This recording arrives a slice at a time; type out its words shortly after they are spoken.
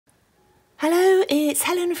Hello, it's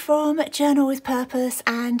Helen from Journal with Purpose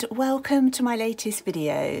and welcome to my latest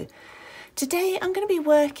video. Today I'm going to be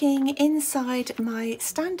working inside my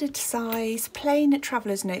standard size plain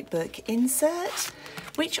traveller's notebook insert,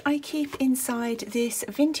 which I keep inside this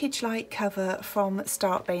vintage light cover from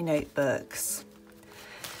Start Bay Notebooks.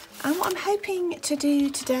 And what I'm hoping to do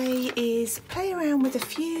today is play around with a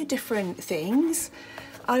few different things.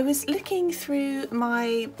 I was looking through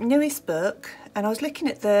my newest book and I was looking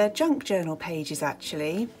at the junk journal pages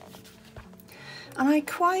actually, and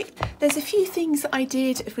there's a few things that I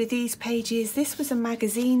did with these pages. This was a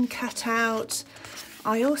magazine cutout.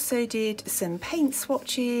 I also did some paint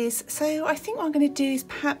swatches, so I think what I'm going to do is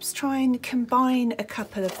perhaps try and combine a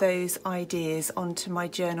couple of those ideas onto my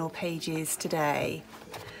journal pages today.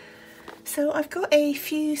 So I've got a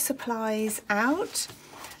few supplies out.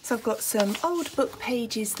 So I've got some old book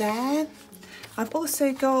pages there. I've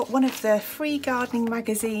also got one of the free gardening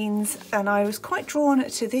magazines, and I was quite drawn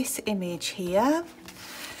to this image here.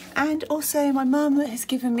 And also my mum has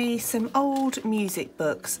given me some old music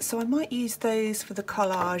books, so I might use those for the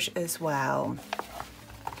collage as well.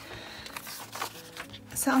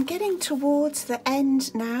 So I'm getting towards the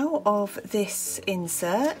end now of this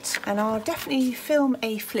insert, and I'll definitely film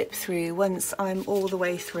a flip through once I'm all the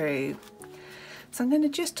way through. So I'm going to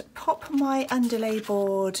just pop my underlay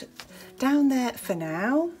board down there for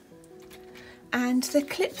now. And the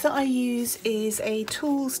clip that I use is a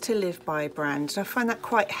Tools to Live By brand. I find that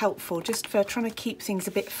quite helpful just for trying to keep things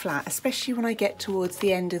a bit flat, especially when I get towards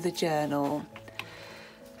the end of the journal.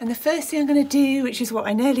 And the first thing I'm going to do, which is what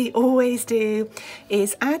I nearly always do,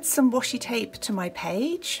 is add some washi tape to my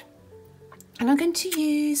page. And I'm going to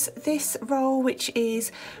use this roll, which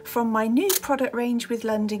is from my new product range with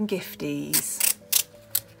London Gifties.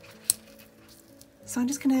 So I'm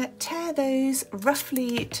just going to tear those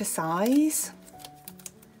roughly to size.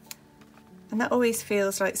 And that always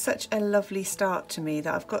feels like such a lovely start to me,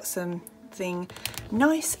 that I've got something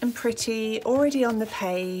nice and pretty already on the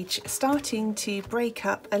page, starting to break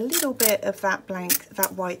up a little bit of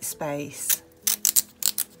that white space.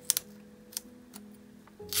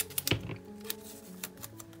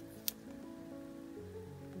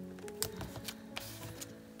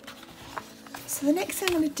 So the next thing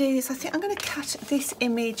I'm going to do is I think I'm going to cut this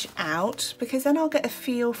image out, because then I'll get a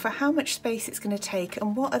feel for how much space it's going to take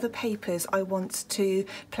and what other papers I want to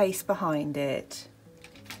place behind it.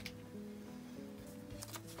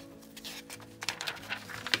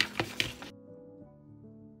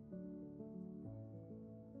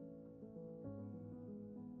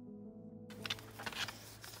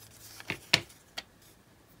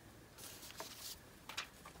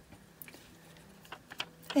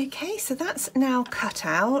 Okay, so that's now cut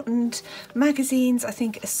out, and magazines I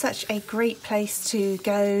think are such a great place to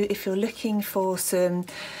go if you're looking for some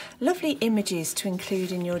lovely images to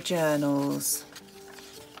include in your journals.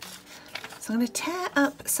 So I'm going to tear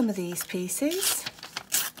up some of these pieces.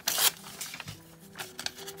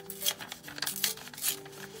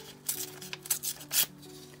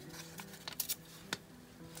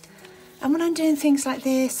 And when I'm doing things like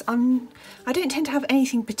this, I don't tend to have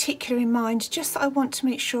anything particular in mind, just that I want to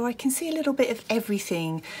make sure I can see a little bit of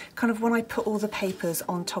everything, kind of when I put all the papers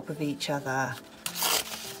on top of each other.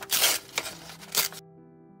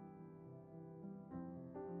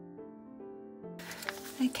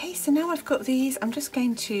 Okay, so now I've got these, I'm just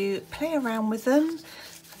going to play around with them.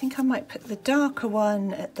 I think I might put the darker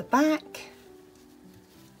one at the back.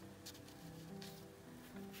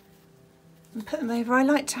 And put them over. I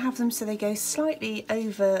like to have them so they go slightly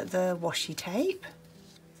over the washi tape.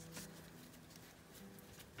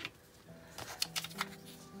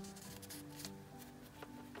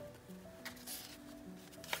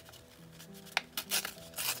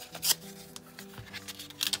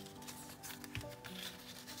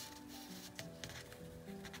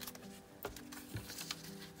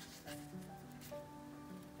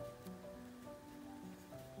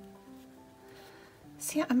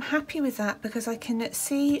 So yeah, I'm happy with that because I can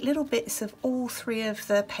see little bits of all three of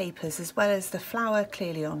the papers as well as the flower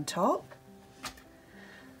clearly on top.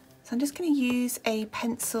 So I'm just going to use a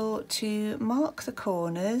pencil to mark the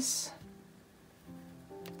corners.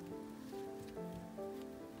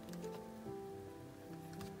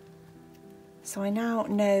 So I now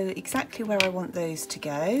know exactly where I want those to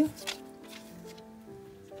go.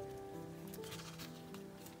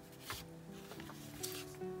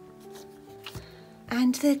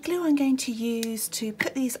 And the glue I'm going to use to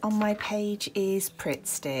put these on my page is Pritt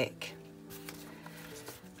Stick.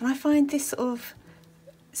 And I find this sort of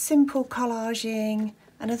simple collaging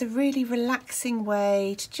another really relaxing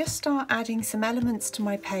way to just start adding some elements to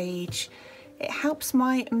my page It helps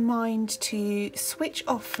my mind to switch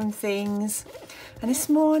off from things. And this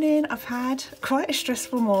morning I've had quite a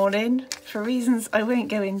stressful morning for reasons I won't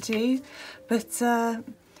go into, but so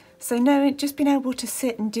no, just being able to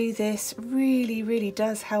sit and do this really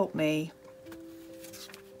does help me.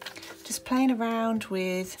 Just playing around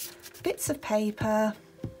with bits of paper,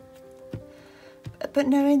 but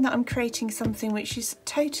knowing that I'm creating something which is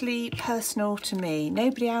totally personal to me.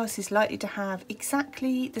 Nobody else is likely to have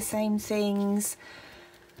exactly the same things.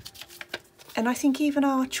 And I think even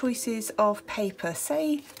our choices of paper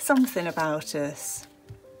say something about us.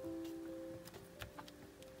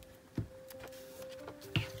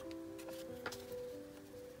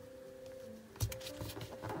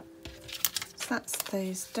 So that's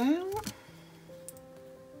those down.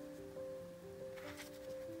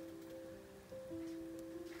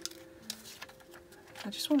 I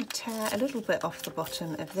just want to tear a little bit off the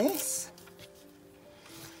bottom of this.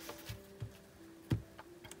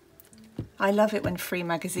 I love it when free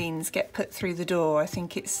magazines get put through the door. I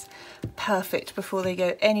think it's perfect before they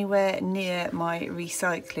go anywhere near my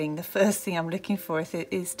recycling. The first thing I'm looking for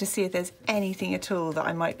is to see if there's anything at all that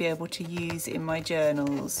I might be able to use in my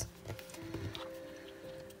journals.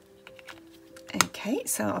 Okay,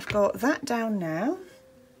 so I've got that down now.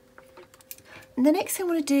 And the next thing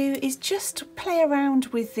I want to do is just play around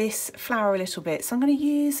with this flower a little bit. So I'm going to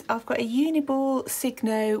use, I've got a Uniball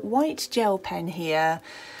Signo white gel pen here,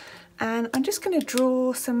 and I'm just going to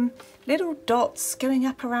draw some little dots going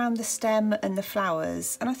up around the stem and the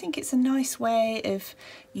flowers. And I think it's a nice way of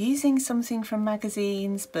using something from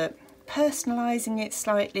magazines but personalising it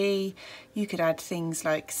slightly. You could add things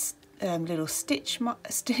like little stitch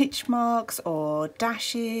marks or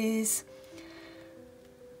dashes.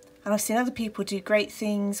 And I've seen other people do great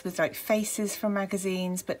things with like faces from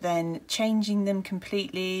magazines, but then changing them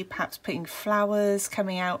completely, perhaps putting flowers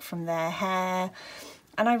coming out from their hair.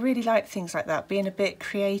 And I really like things like that, being a bit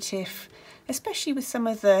creative, especially with some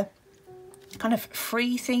of the kind of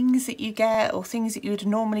free things that you get or things that you would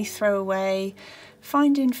normally throw away,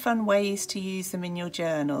 finding fun ways to use them in your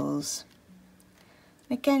journals.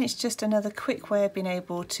 And again, it's just another quick way of being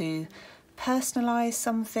able to personalise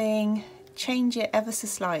something, change it ever so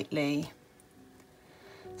slightly.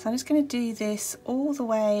 So I'm just going to do this all the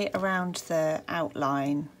way around the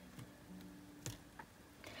outline.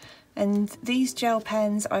 And these gel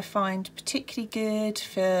pens I find particularly good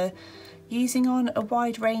for using on a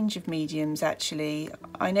wide range of mediums actually.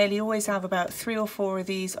 I nearly always have about 3 or 4 of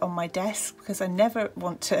these on my desk because I never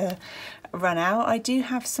want to run out. I do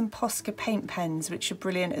have some Posca paint pens which are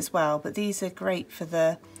brilliant as well, but these are great for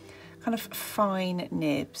the kind of fine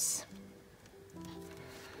nibs.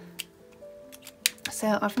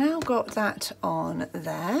 So I've now got that on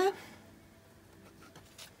there.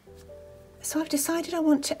 So I've decided I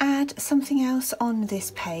want to add something else on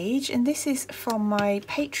this page, and this is from my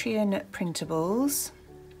Patreon printables.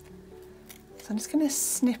 So I'm just going to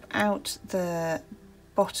snip out the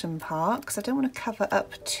bottom part because I don't want to cover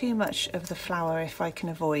up too much of the flower if I can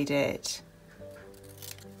avoid it.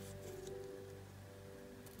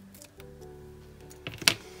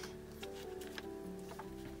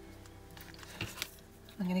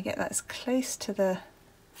 I'm going to get that as close to the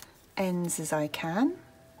ends as I can.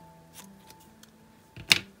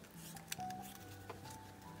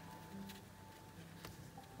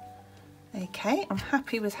 Okay, I'm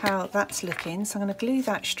happy with how that's looking, so I'm going to glue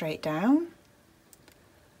that straight down.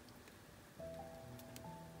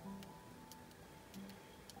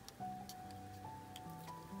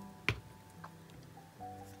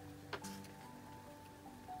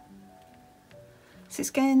 So it's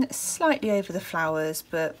going slightly over the flowers,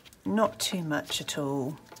 but not too much at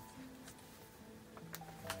all.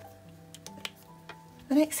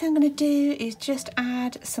 The next thing I'm going to do is just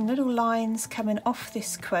add some little lines coming off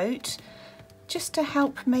this quote, just to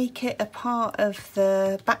help make it a part of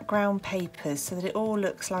the background papers so that it all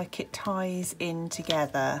looks like it ties in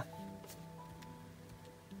together.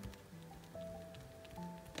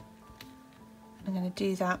 I'm going to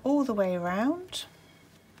do that all the way around.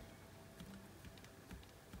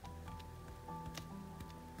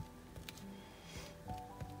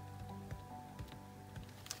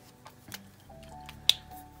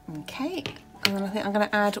 Okay, and then I think I'm going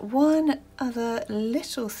to add one other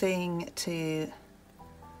little thing to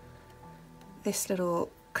this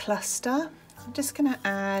little cluster. I'm just going to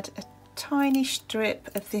add a tiny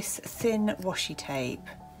strip of this thin washi tape.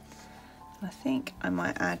 I think I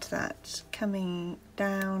might add that coming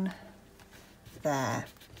down there.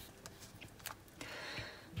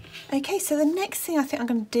 Okay, so the next thing I think I'm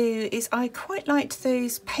going to do is I quite liked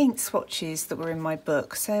those paint swatches that were in my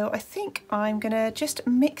book, so I think I'm going to just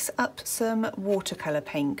mix up some watercolour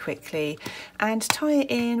paint quickly and tie it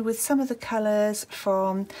in with some of the colours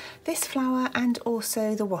from this flower and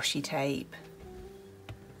also the washi tape.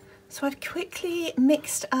 So I've quickly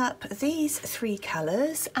mixed up these three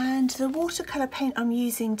colours, and the watercolour paint I'm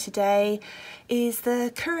using today is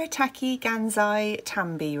the Kuretake Gansai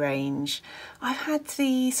Tambi range. I've had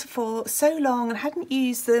these for so long and hadn't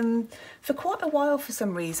used them for quite a while for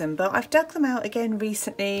some reason, but I've dug them out again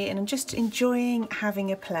recently and I'm just enjoying having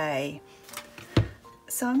a play.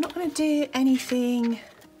 So I'm not going to do anything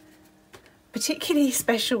particularly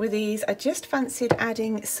special with these. I just fancied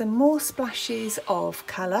adding some more splashes of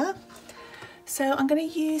colour. So I'm going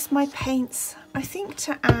to use my paints, I think,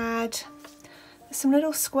 to add some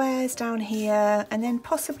little squares down here and then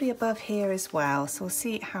possibly above here as well. So we'll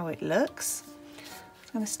see how it looks.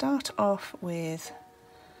 I'm going to start off with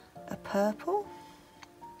a purple.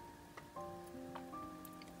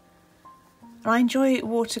 I enjoy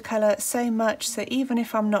watercolour so much, so even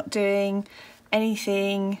if I'm not doing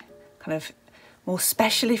anything kind of more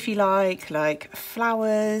special, if you like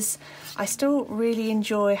flowers, I still really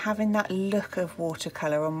enjoy having that look of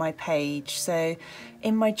watercolour on my page. So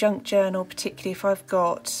in my junk journal, particularly if I've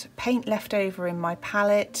got paint left over in my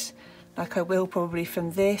palette, like I will probably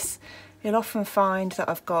from this, you'll often find that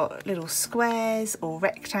I've got little squares or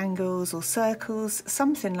rectangles or circles,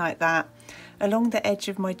 something like that, along the edge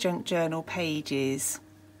of my junk journal pages.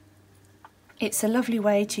 It's a lovely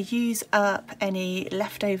way to use up any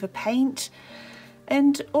leftover paint,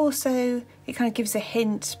 and also it kind of gives a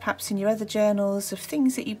hint perhaps in your other journals of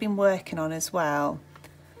things that you've been working on as well.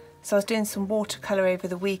 So I was doing some watercolour over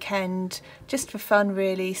the weekend just for fun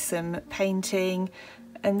really, some painting,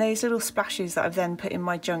 and those little splashes that I've then put in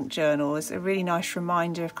my junk journal is a really nice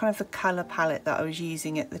reminder of kind of the colour palette that I was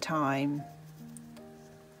using at the time.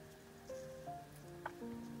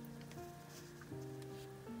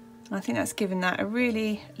 I think that's given that a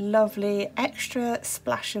really lovely extra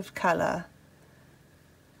splash of colour.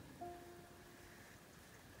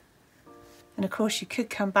 And of course you could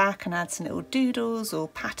come back and add some little doodles or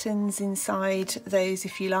patterns inside those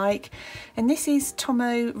if you like. And this is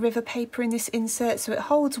Tomo River paper in this insert, so it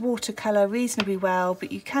holds watercolour reasonably well,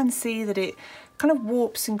 but you can see that it kind of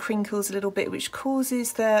warps and crinkles a little bit, which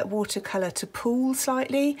causes the watercolour to pool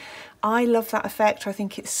slightly. I love that effect, I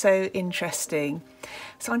think it's so interesting.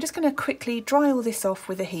 So I'm just going to quickly dry all this off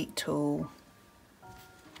with a heat tool.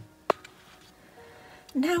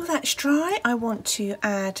 Now that's dry, I want to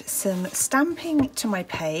add some stamping to my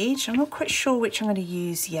page. I'm not quite sure which I'm going to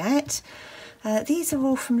use yet. These are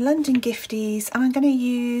all from London Gifties, and I'm going to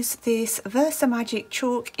use this Versa Magic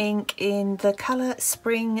chalk ink in the colour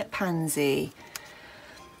Spring Pansy.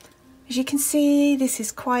 As you can see, this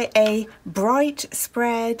is quite a bright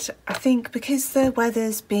spread. I think because the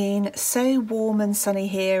weather's been so warm and sunny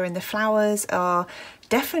here and the flowers are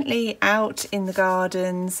definitely out in the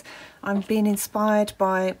gardens, I'm being inspired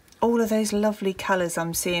by all of those lovely colours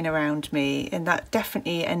I'm seeing around me, and that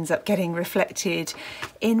definitely ends up getting reflected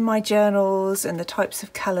in my journals and the types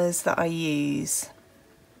of colours that I use.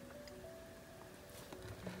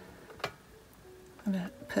 I'm going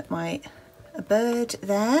to put a bird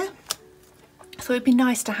there. I thought it'd be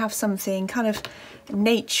nice to have something kind of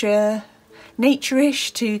nature-ish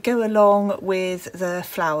to go along with the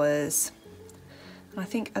flowers. I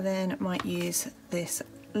think I then might use this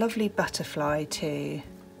lovely butterfly too.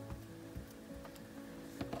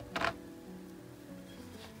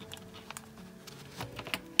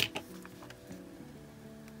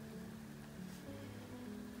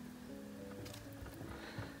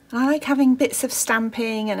 I like having bits of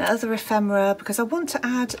stamping and other ephemera because I want to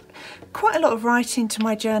add quite a lot of writing to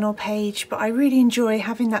my journal page, but I really enjoy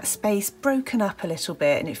having that space broken up a little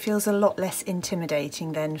bit, and it feels a lot less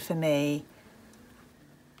intimidating then for me.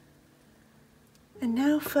 And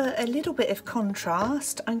now for a little bit of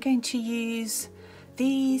contrast, I'm going to use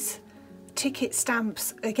these ticket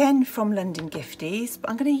stamps again from London Gifties, but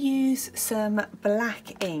I'm going to use some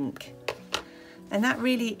black ink, and that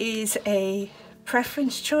really is a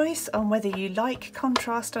preference choice on whether you like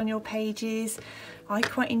contrast on your pages. I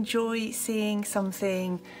quite enjoy seeing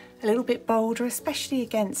something a little bit bolder, especially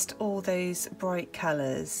against all those bright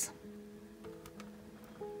colours.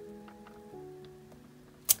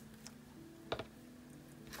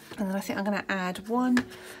 And then I think I'm going to add one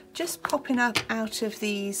just popping up out of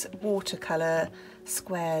these watercolour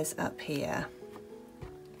squares up here.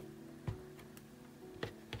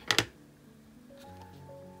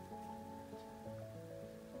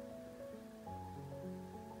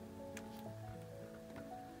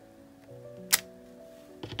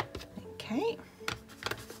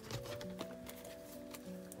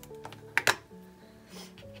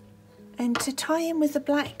 then to tie in with the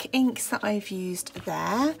black inks that I've used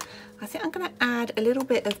there, I think I'm going to add a little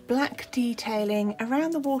bit of black detailing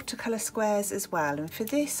around the watercolour squares as well. And for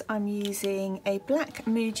this I'm using a black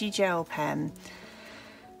Muji gel pen.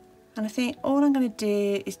 And I think all I'm going to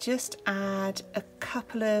do is just add a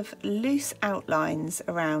couple of loose outlines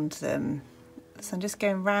around them. So I'm just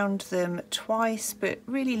going round them twice, but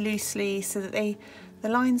really loosely, so that the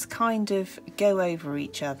lines kind of go over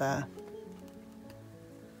each other.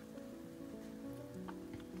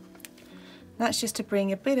 That's just to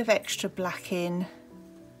bring a bit of extra black in,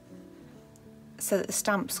 so that the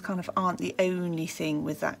stamps kind of aren't the only thing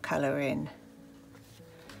with that colour in.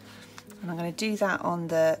 And I'm going to do that on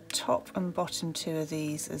the top and bottom two of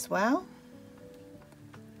these as well.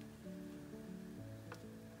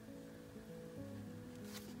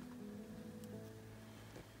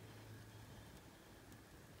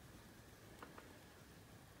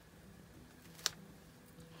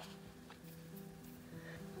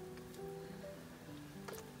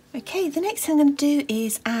 Okay, the next thing I'm going to do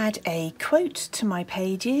is add a quote to my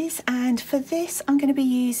pages, and for this I'm going to be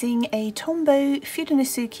using a Tombow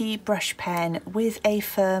Fudenosuke brush pen with a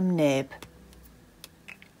firm nib.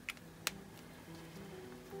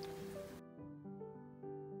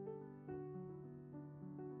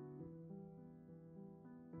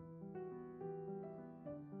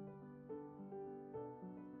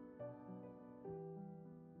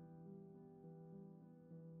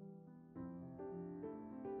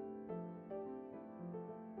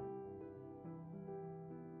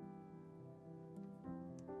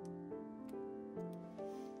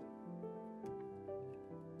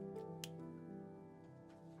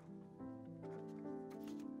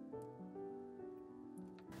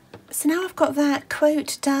 So now I've got that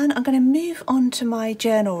quote done, I'm going to move on to my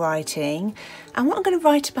journal writing, and what I'm going to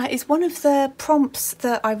write about is one of the prompts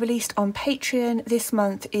that I released on Patreon this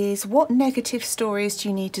month is what negative stories do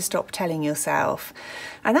you need to stop telling yourself?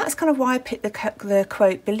 And that's kind of why I picked the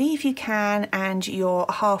quote, believe you can and you're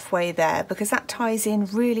halfway there, because that ties in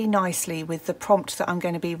really nicely with the prompt that I'm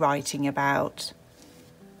going to be writing about.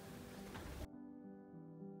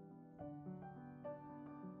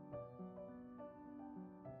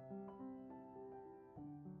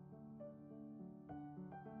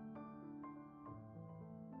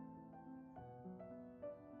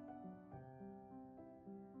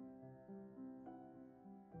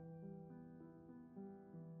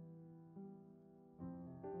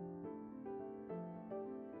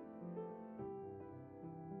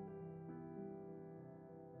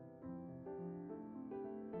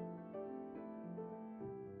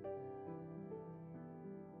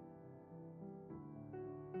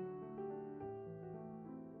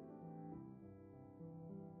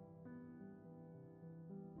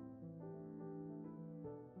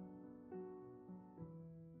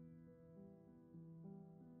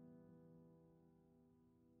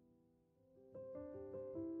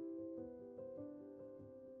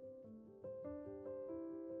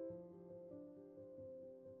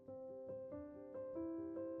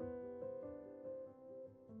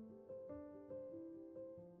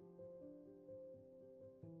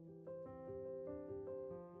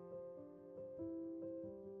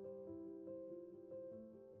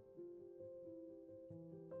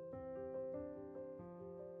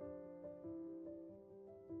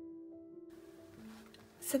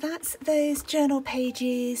 So that's those journal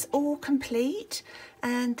pages all complete,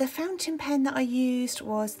 and the fountain pen that I used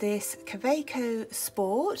was this Kaweco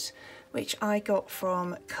Sport, which I got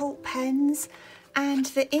from Cult Pens, and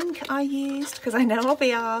the ink I used, because I know I'll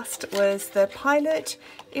be asked, was the Pilot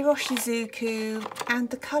Iroshizuku, and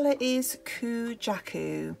the colour is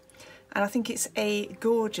Kujaku, and I think it's a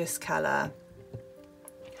gorgeous colour.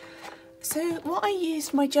 So what I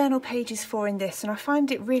used my journal pages for in this, and I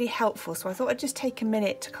find it really helpful, so I thought I'd just take a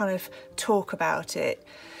minute to kind of talk about it.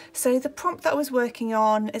 So the prompt that I was working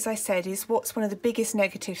on, as I said, is what's one of the biggest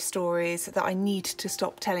negative stories that I need to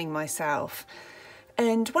stop telling myself.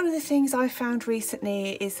 And one of the things I found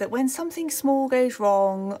recently is that when something small goes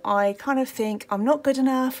wrong, I kind of think I'm not good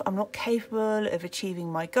enough, I'm not capable of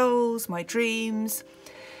achieving my goals, my dreams.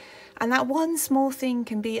 And that one small thing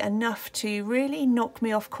can be enough to really knock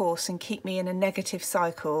me off course and keep me in a negative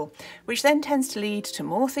cycle, which then tends to lead to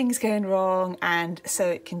more things going wrong, and so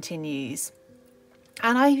it continues.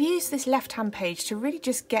 And I use this left-hand page to really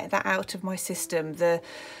just get that out of my system, the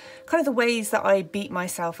kind of the ways that I beat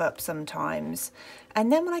myself up sometimes. And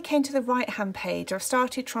then when I came to the right-hand page, I've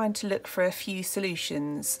started trying to look for a few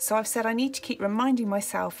solutions. So I've said I need to keep reminding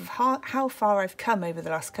myself of how far I've come over the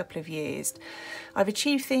last couple of years. I've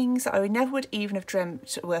achieved things that I never would even have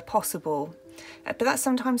dreamt were possible. but that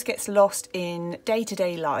sometimes gets lost in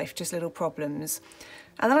day-to-day life, just little problems.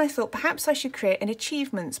 And then I thought perhaps I should create an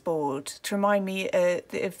achievements board to remind me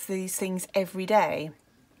of these things every day.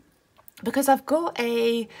 Because I've got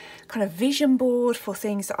a kind of vision board for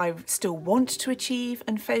things that I still want to achieve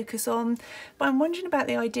and focus on, but I'm wondering about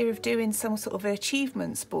the idea of doing some sort of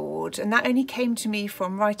achievements board, and that only came to me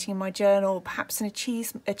from writing in my journal, perhaps an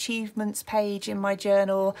achievements page in my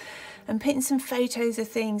journal, and putting some photos of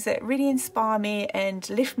things that really inspire me and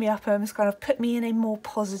lift me up and kind of put me in a more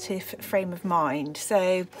positive frame of mind.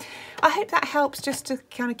 So I hope that helps, just to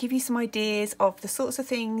kind of give you some ideas of the sorts of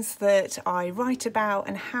things that I write about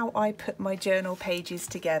and how I put my journal pages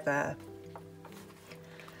together.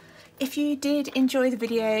 If you did enjoy the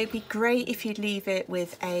video, it'd be great if you'd leave it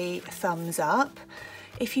with a thumbs up.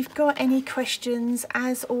 If you've got any questions,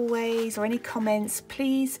 as always, or any comments,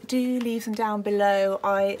 please do leave them down below.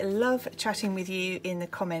 I love chatting with you in the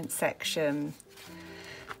comments section.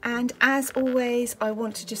 And as always, I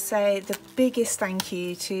want to just say the biggest thank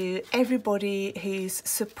you to everybody who's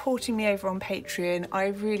supporting me over on Patreon. I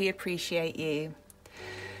really appreciate you.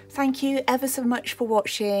 Thank you ever so much for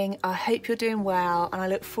watching. I hope you're doing well, and I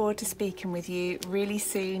look forward to speaking with you really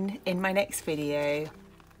soon in my next video.